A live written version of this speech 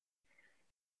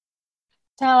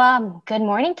Good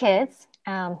morning, kids.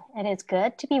 It is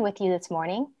good to be with you this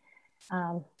morning.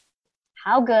 Um,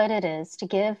 how good it is to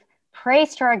give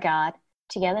praise to our God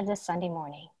together this Sunday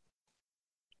morning.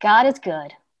 God is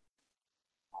good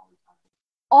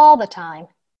all the time.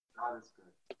 God is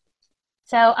good.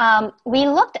 So we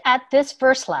looked at this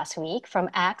verse last week from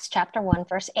Acts chapter 1,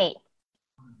 verse 8.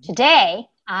 Today,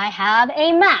 I have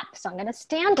a map. So I'm going to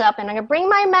stand up and I'm going to bring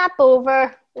my map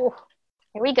over. Ooh,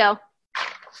 here we go.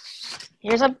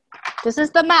 This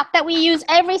is the map that we use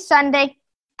every Sunday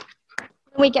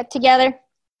when we get together.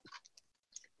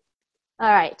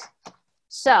 All right.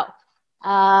 So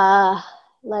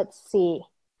let's see.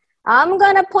 I'm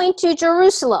going to point to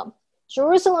Jerusalem.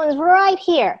 Jerusalem is right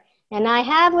here. And I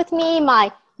have with me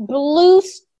my blue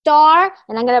star.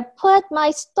 And I'm going to put my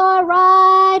star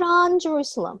right on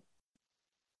Jerusalem.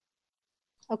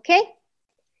 Okay?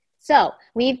 So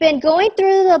we've been going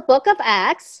through the book of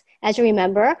Acts, as you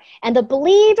remember. And the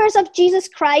believers of Jesus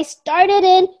Christ started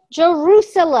in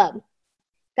Jerusalem.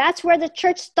 That's where the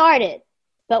church started.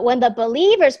 But when the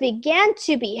believers began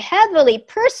to be heavily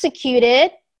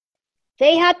persecuted,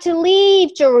 they had to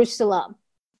leave Jerusalem.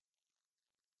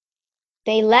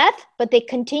 They left, but they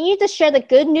continued to share the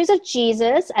good news of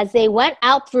Jesus as they went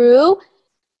out through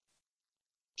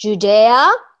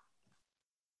Judea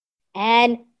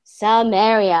and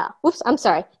Samaria.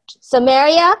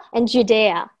 Samaria and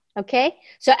Judea. Okay?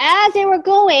 So as they were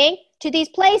going to these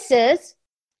places,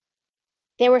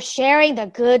 they were sharing the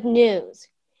good news.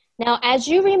 Now, as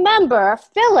you remember,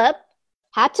 Philip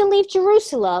had to leave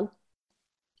Jerusalem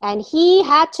and he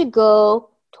had to go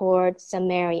towards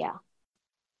Samaria.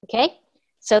 Okay?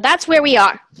 So that's where we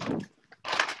are.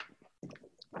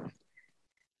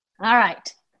 All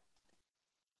right.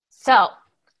 So,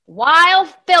 while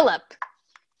Philip,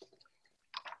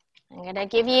 I'm going to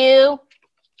give you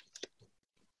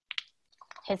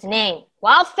his name.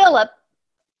 While Philip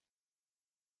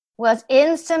was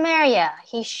in Samaria,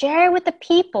 he shared with the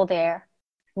people there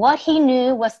what he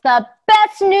knew was the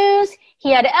best news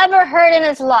he had ever heard in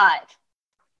his life.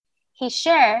 He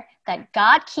shared that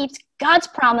God keeps God's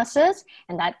promises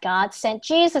and that God sent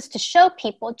Jesus to show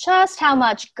people just how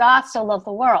much God so loved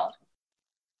the world.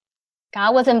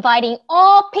 God was inviting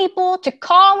all people to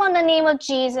call on the name of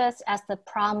Jesus as the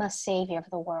promised Savior of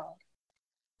the world.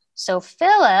 So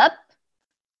Philip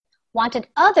wanted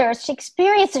others to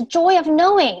experience the joy of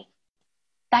knowing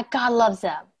that God loves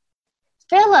them.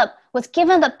 Philip was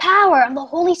given the power of the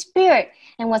Holy Spirit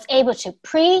and was able to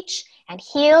preach and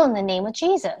heal in the name of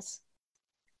Jesus.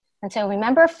 And so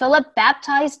remember, Philip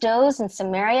baptized those in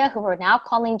Samaria who were now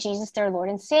calling Jesus their Lord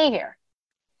and Savior.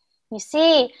 You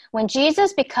see, when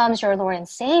Jesus becomes your Lord and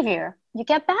Savior, you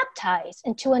get baptized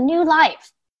into a new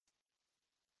life.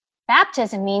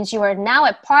 Baptism means you are now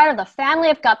a part of the family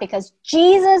of God because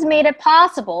Jesus made it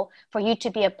possible for you to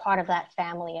be a part of that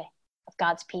family of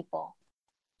God's people.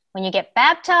 When you get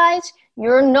baptized,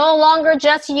 you're no longer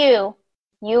just you.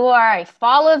 You are a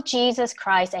follower of Jesus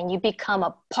Christ and you become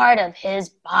a part of his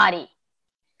body.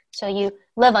 So you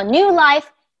live a new life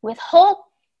with hope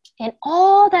in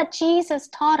all that Jesus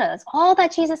taught us. All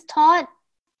that Jesus taught,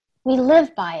 we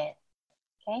live by it.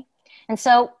 Okay? And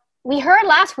so we heard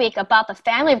last week about the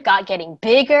family of God getting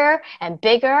bigger and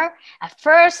bigger. At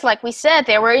first, like we said,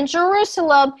 they were in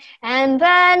Jerusalem, and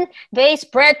then they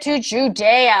spread to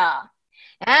Judea,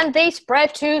 and they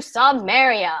spread to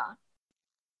Samaria.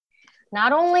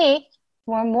 Not only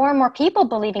were more and more people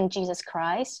believing Jesus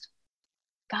Christ,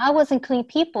 God was including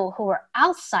people who were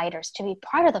outsiders to be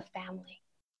part of the family.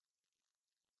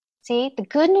 See, the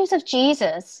good news of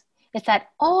Jesus is that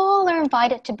all are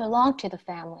invited to belong to the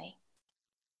family.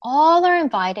 All are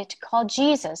invited to call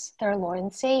Jesus their Lord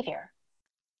and Savior.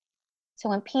 So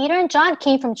when Peter and John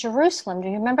came from Jerusalem, do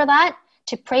you remember that?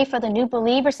 To pray for the new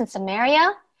believers in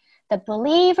Samaria? The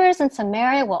believers in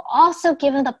Samaria were also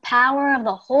given the power of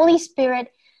the Holy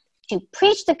Spirit to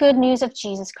preach the good news of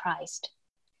Jesus Christ.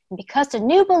 And because the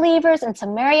new believers in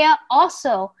Samaria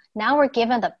also now were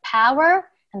given the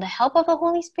power and the help of the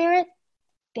Holy Spirit,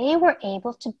 they were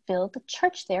able to build the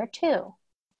church there too.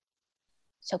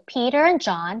 So Peter and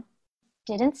John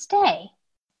didn't stay.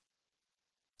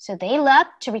 So they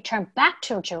left to return back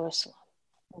to Jerusalem.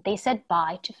 They said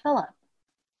bye to Philip.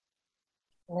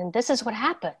 And then this is what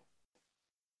happened.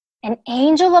 An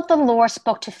angel of the Lord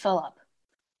spoke to Philip.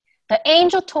 The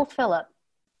angel told Philip,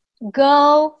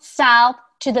 "Go south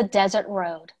to the desert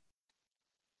road.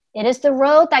 It is the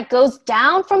road that goes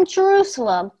down from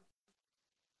Jerusalem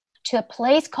to a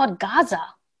place called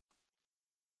Gaza."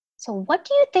 So what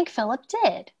do you think Philip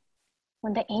did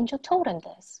when the angel told him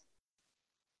this?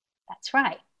 That's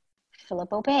right.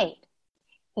 Philip obeyed.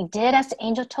 He did as the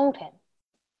angel told him.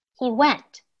 he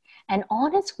went, and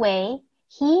on his way,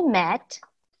 he met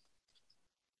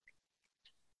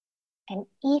an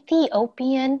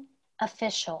Ethiopian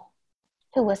official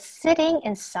who was sitting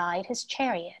inside his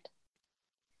chariot.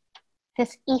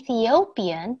 This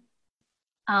Ethiopian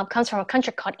comes from a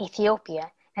country called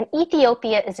Ethiopia, and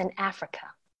Ethiopia is in Africa.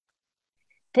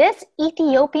 This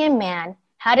Ethiopian man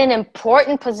had an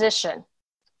important position.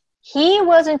 He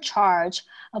was in charge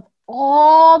of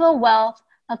all the wealth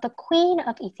of the Queen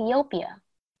of Ethiopia.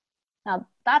 Now,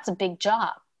 that's a big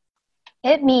job.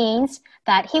 It means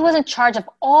that he was in charge of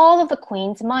all of the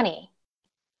Queen's money.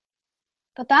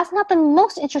 But that's not the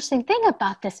most interesting thing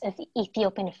about this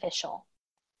Ethiopian official.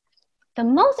 The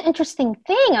most interesting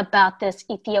thing about this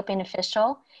Ethiopian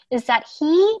official is that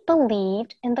he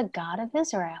believed in the God of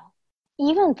Israel,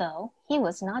 even though he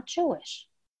was not Jewish.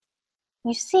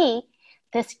 You see,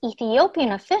 this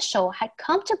Ethiopian official had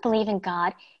come to believe in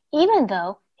God, even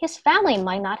though his family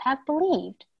might not have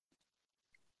believed.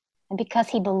 And because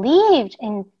he believed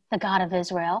in the God of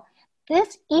Israel,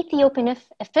 this Ethiopian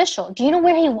official, do you know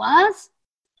where he was?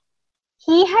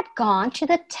 He had gone to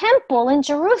the temple in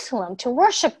Jerusalem to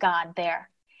worship God there.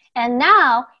 And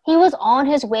now he was on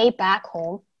his way back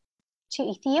home to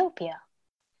Ethiopia.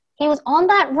 He was on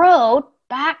that road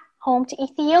back home to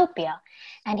Ethiopia.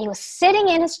 And he was sitting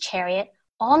in his chariot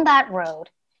on that road.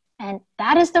 And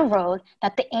that is the road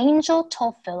that the angel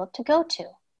told Philip to go to.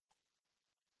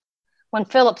 When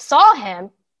Philip saw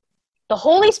him, the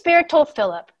Holy Spirit told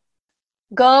Philip,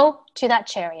 go to that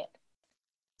chariot.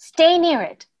 Stay near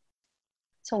it.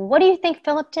 So what do you think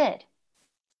Philip did?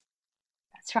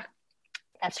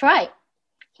 That's right.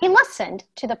 He listened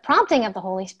to the prompting of the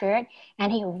Holy Spirit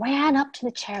and he ran up to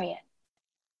the chariot.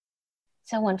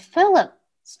 So when Philip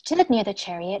stood near the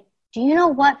chariot, do you know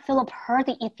what Philip heard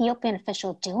the Ethiopian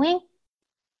official doing?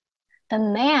 The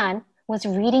man was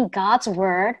reading God's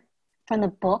word from the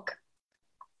book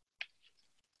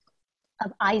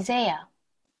of Isaiah.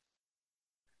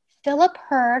 Philip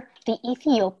heard the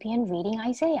Ethiopian reading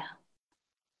Isaiah.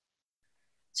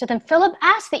 So then Philip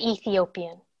asked the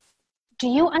Ethiopian, do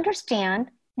you understand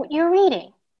what you're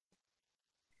reading?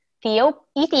 The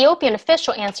Ethiopian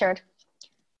official answered,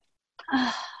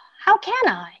 how can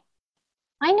I?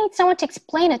 I need someone to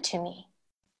explain it to me.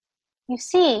 You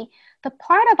see, the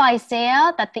part of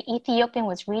Isaiah that the Ethiopian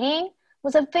was reading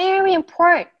was a very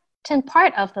important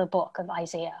part of the book of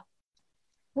Isaiah.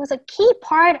 It was a key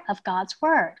part of God's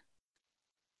word.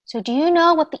 So do you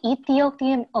know what the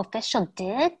Ethiopian official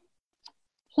did?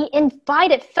 He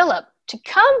invited Philip to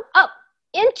come up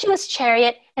into his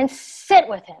chariot and sit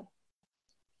with him.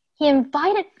 He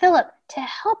invited Philip to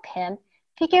help him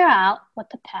figure out what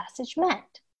the passage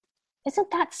meant.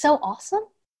 Isn't that so awesome?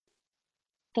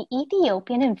 The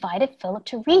Ethiopian invited Philip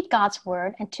to read God's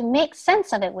word and to make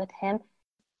sense of it with him.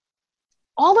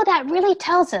 All of that really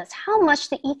tells us how much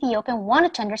the Ethiopian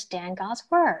wanted to understand God's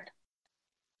word.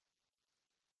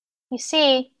 You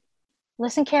see,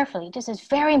 listen carefully. This is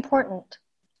very important.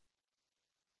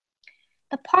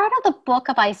 The part of the book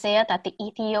of Isaiah that the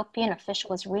Ethiopian official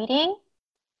was reading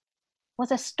was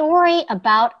a story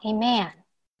about a man.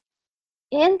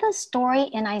 In the story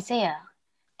in Isaiah,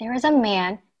 there is a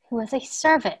man who is a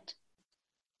servant.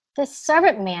 This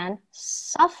servant man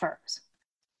suffers.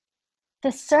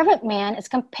 This servant man is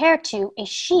compared to a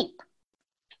sheep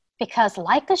because,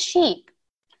 like a sheep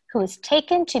who is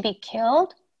taken to be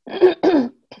killed,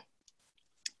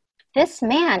 this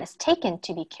man is taken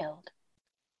to be killed.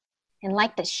 And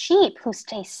like the sheep who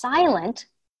stay silent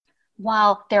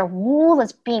while their wool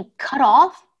is being cut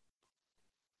off,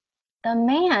 the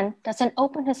man doesn't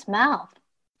open his mouth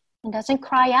and doesn't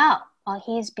cry out while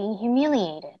he is being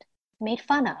humiliated, made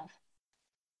fun of.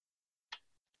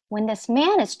 When this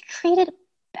man is treated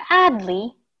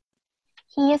badly,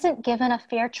 he isn't given a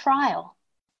fair trial.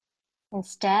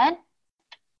 Instead,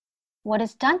 what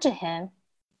is done to him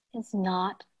is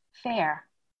not fair.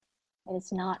 It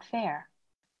is not fair.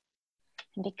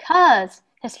 And because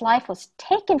his life was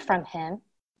taken from him,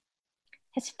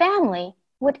 his family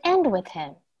would end with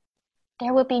him.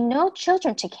 There would be no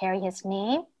children to carry his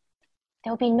name.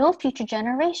 There would be no future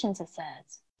generations, it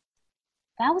says.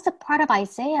 That was a part of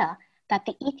Isaiah that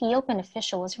the Ethiopian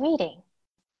official was reading.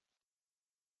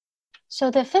 So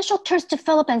the official turns to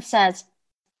Philip and says,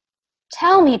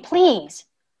 tell me, please,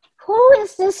 who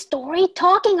is this story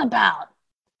talking about?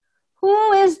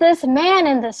 Who is this man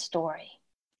in this story?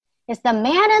 Is the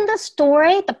man in the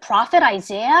story the prophet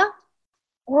Isaiah?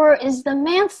 Or is the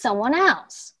man someone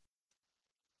else?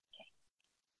 Okay.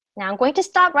 Now I'm going to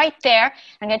stop right there.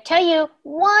 I'm going to tell you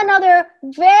one other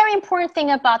very important thing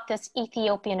about this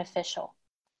Ethiopian official.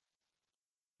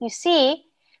 You see,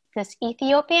 this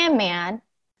Ethiopian man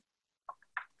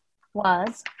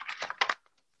was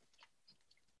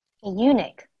a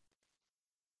eunuch.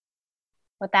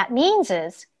 What that means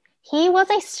is he was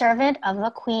a servant of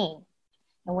the queen.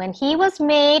 And when he was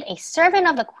made a servant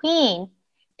of the queen,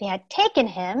 they had taken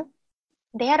him,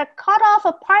 they had cut off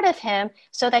a part of him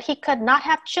so that he could not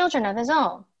have children of his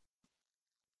own.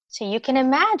 So you can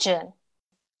imagine,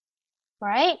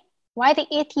 right, why the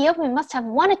Ethiopian must have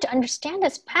wanted to understand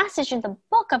this passage in the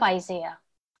book of Isaiah.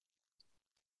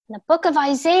 In the book of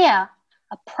Isaiah,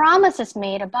 a promise is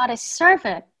made about a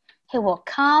servant who will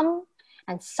come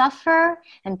and suffer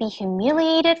and be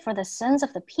humiliated for the sins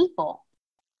of the people.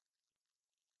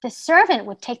 The servant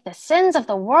would take the sins of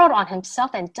the world on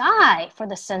himself and die for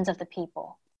the sins of the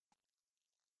people.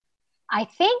 I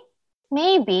think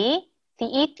maybe the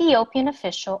Ethiopian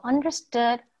official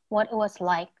understood what it was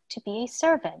like to be a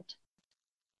servant.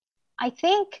 I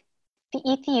think the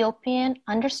Ethiopian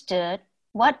understood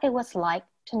what it was like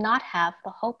to not have the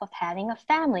hope of having a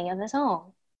family of his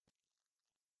own.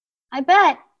 I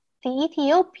bet the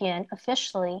Ethiopian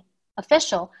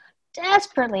official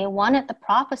desperately wanted the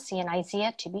prophecy in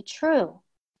Isaiah to be true,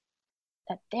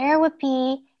 that there would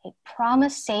be a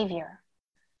promised Savior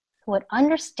who would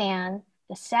understand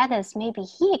the sadness maybe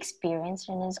he experienced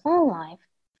in his own life,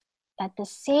 that the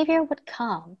Savior would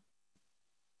come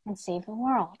and save the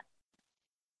world.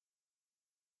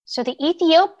 So the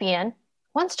Ethiopian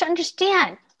wants to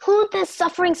understand who this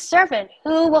suffering servant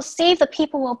who will save the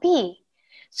people will be.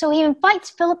 So he invites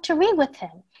Philip to read with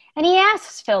him, and he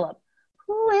asks Philip,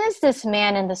 who is this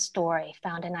man in the story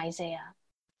found in Isaiah?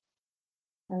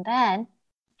 And then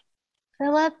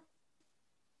Philip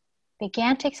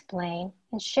began to explain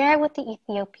and share with the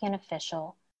Ethiopian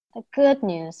official the good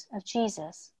news of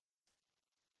Jesus.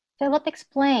 Philip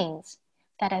explains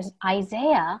that as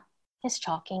Isaiah is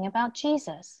talking about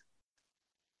Jesus.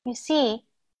 You see,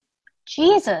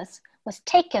 Jesus was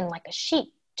taken like a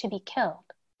sheep to be killed.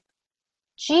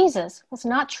 Jesus was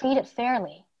not treated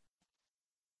fairly.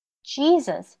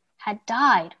 Jesus had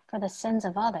died for the sins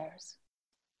of others.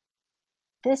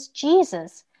 This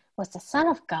Jesus was the Son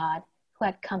of God who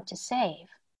had come to save.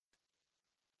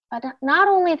 But not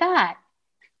only that,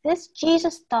 this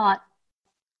Jesus thought,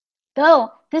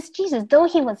 though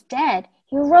he was dead,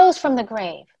 he rose from the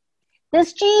grave.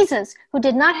 This Jesus, who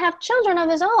did not have children of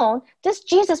his own, this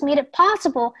Jesus made it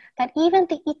possible that even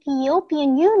the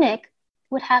Ethiopian eunuch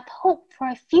would have hope for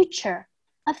a future,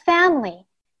 a family,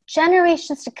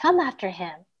 generations to come after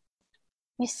him.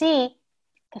 You see,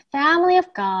 the family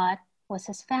of God was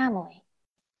his family.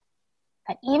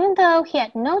 That even though he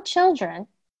had no children,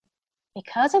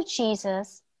 because of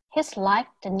Jesus, his life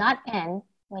did not end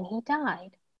when he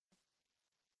died.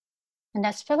 And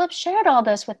as Philip shared all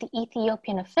this with the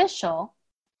Ethiopian official,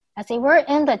 as they were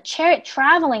in the chariot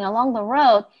traveling along the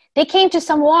road, they came to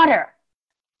some water.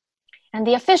 And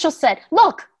the official said,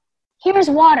 "Look, here's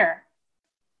water.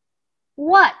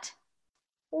 What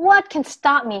can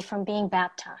stop me from being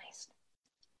baptized?"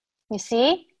 You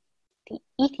see, the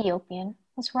Ethiopian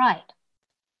was right.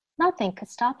 Nothing could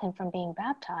stop him from being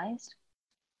baptized.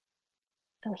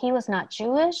 Though he was not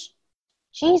Jewish,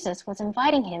 Jesus was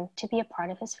inviting him to be a part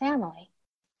of his family.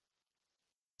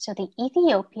 So the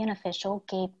Ethiopian official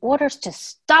gave orders to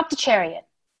stop the chariot.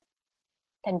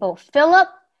 Then both Philip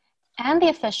and the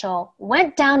official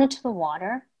went down into the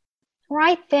water.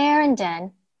 Right there and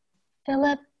then,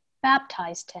 Philip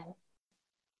baptized him.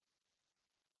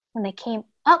 When they came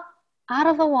up out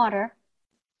of the water,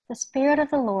 the Spirit of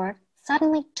the Lord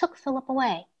suddenly took Philip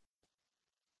away.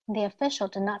 And the official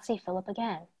did not see Philip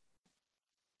again.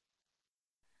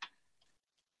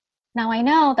 Now I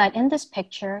know that in this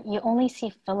picture, you only see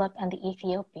Philip and the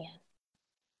Ethiopian.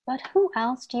 But who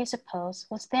else do you suppose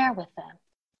was there with them?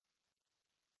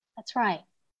 That's right,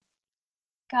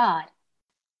 God.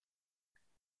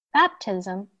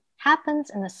 Baptism happens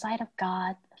in the sight of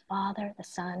God, the Father, the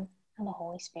Son, and the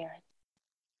Holy Spirit.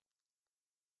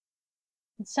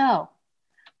 And so,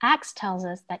 Acts tells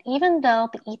us that even though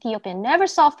the Ethiopian never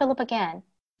saw Philip again,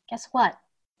 guess what?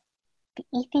 The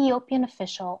Ethiopian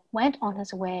official went on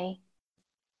his way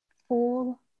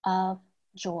full of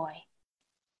joy.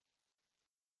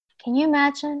 Can you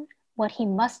imagine what he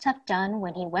must have done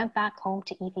when he went back home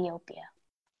to Ethiopia?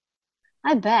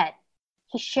 I bet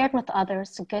he shared with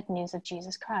others the good news of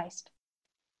Jesus Christ.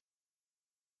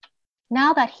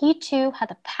 Now that he too had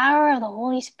the power of the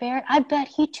Holy Spirit, I bet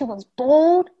he too was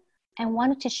bold and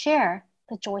wanted to share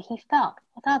the joy he felt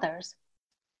with others.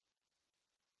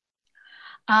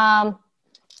 I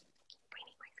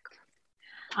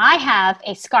have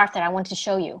a scarf that I want to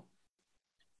show you.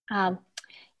 You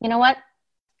know what?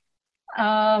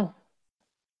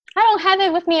 don't have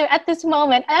it with me at this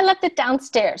moment. I left it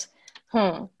downstairs.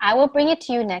 I will bring it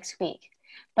to you next week.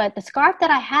 But the scarf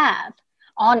that I have,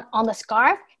 on the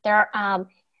scarf,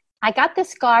 I got this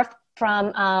scarf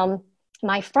from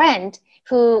my friend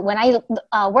who, when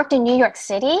I worked in New York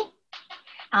City,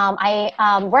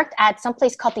 I worked at some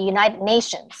place called the United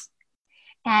Nations.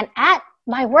 And at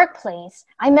my workplace,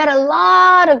 I met a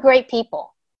lot of great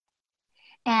people.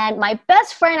 And my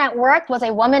best friend at work was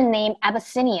a woman named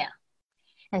Abyssinia.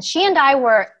 And she and I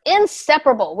were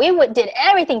inseparable. We did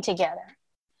everything together.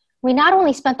 We not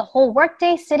only spent the whole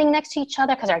workday sitting next to each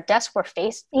other because our desks were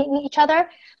facing each other,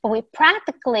 but we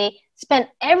practically spent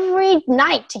every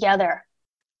night together,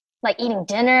 like eating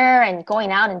dinner and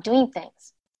going out and doing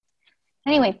things.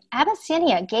 Anyway,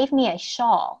 Abyssinia gave me a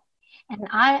shawl,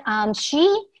 and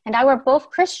she and I were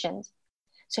both Christians.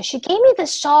 So she gave me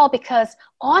this shawl because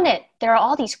on it, there are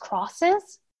all these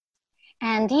crosses,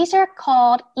 and these are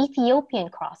called Ethiopian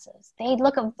crosses. They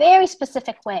look a very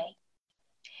specific way.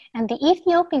 And the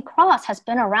Ethiopian cross has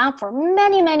been around for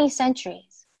many, many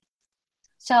centuries.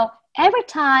 So every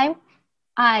time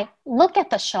I look at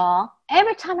the shawl,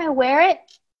 every time I wear it,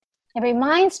 it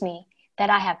reminds me that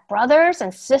I have brothers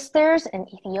and sisters in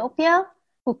Ethiopia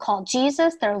who call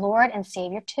Jesus their Lord and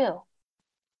Savior too.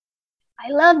 I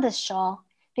love this shawl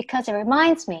because it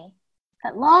reminds me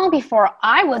that long before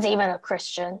I was even a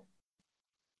Christian,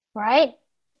 right?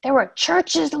 There were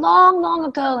churches long, long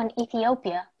ago in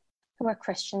Ethiopia who were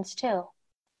Christians too.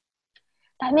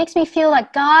 That makes me feel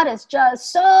like God is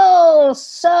just so,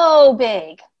 so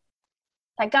big.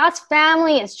 That God's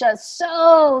family is just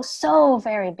so, so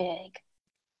very big.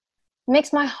 It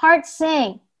makes my heart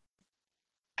sing.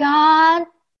 God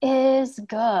is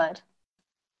good.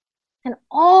 And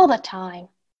all the time,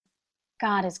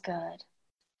 God is good.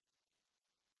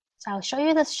 So I'll show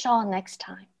you this shawl next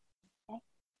time. Okay?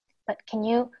 But can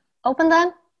you open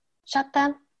them? Shut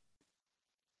them?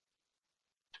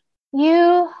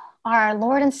 You are our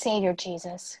Lord and Savior,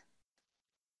 Jesus.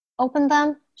 Open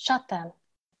them, shut them.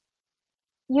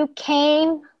 You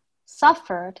came,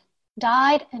 suffered,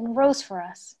 died, and rose for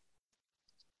us.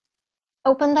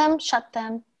 Open them, shut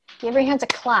them. Give your hands a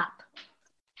clap.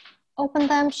 Open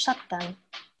them, shut them,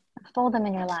 and fold them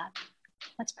in your lap.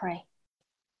 Let's pray.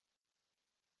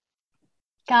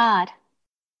 God,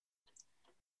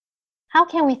 how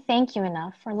can we thank you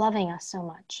enough for loving us so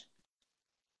much?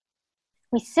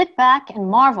 We sit back and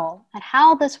marvel at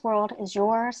how this world is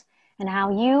yours and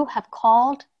how you have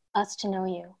called us to know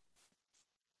you.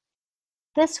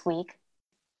 This week,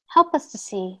 help us to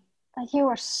see that you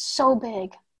are so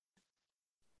big.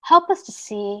 Help us to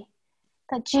see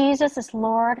that Jesus is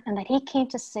Lord and that he came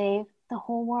to save the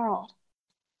whole world.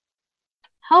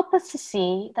 Help us to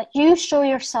see that you show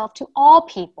yourself to all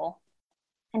people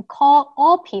and call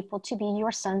all people to be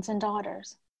your sons and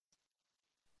daughters.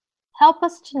 Help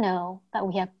us to know that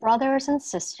we have brothers and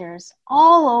sisters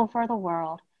all over the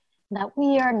world and that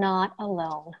we are not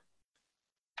alone.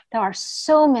 There are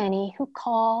so many who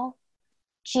call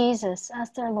Jesus as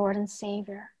their Lord and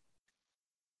Savior.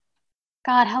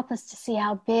 God, help us to see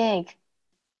how big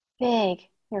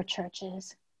your church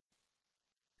is.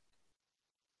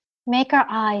 Make our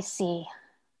eyes see.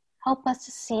 Help us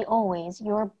to see always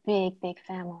your big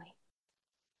family.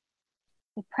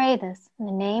 We pray this in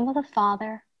the name of the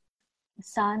Father, the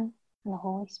Son, and the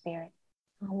Holy Spirit.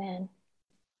 Amen.